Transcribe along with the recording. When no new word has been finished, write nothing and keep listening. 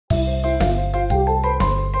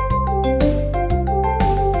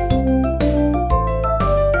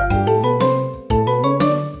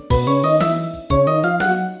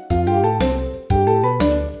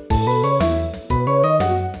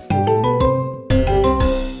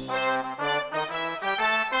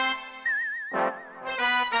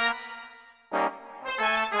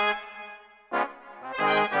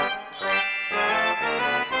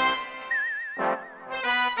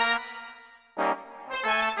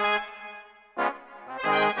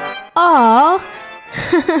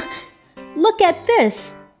Look at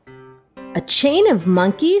this. A chain of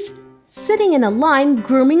monkeys sitting in a line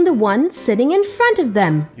grooming the one sitting in front of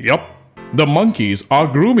them. Yup, the monkeys are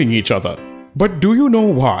grooming each other. But do you know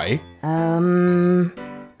why?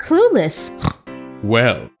 Clueless.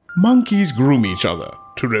 Well, monkeys groom each other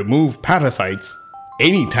to remove parasites,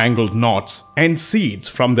 any tangled knots and seeds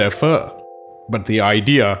from their fur. But the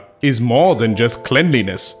idea is more than just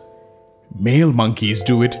cleanliness. Male monkeys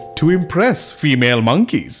do it to impress female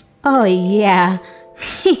monkeys. Oh yeah.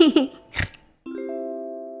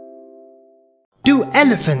 Do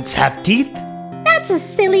elephants have teeth? That's a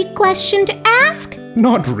silly question to ask.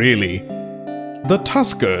 Not really. The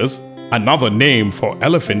tuskers, another name for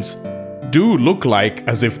elephants, do look like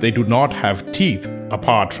as if they do not have teeth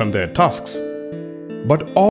apart from their tusks. But all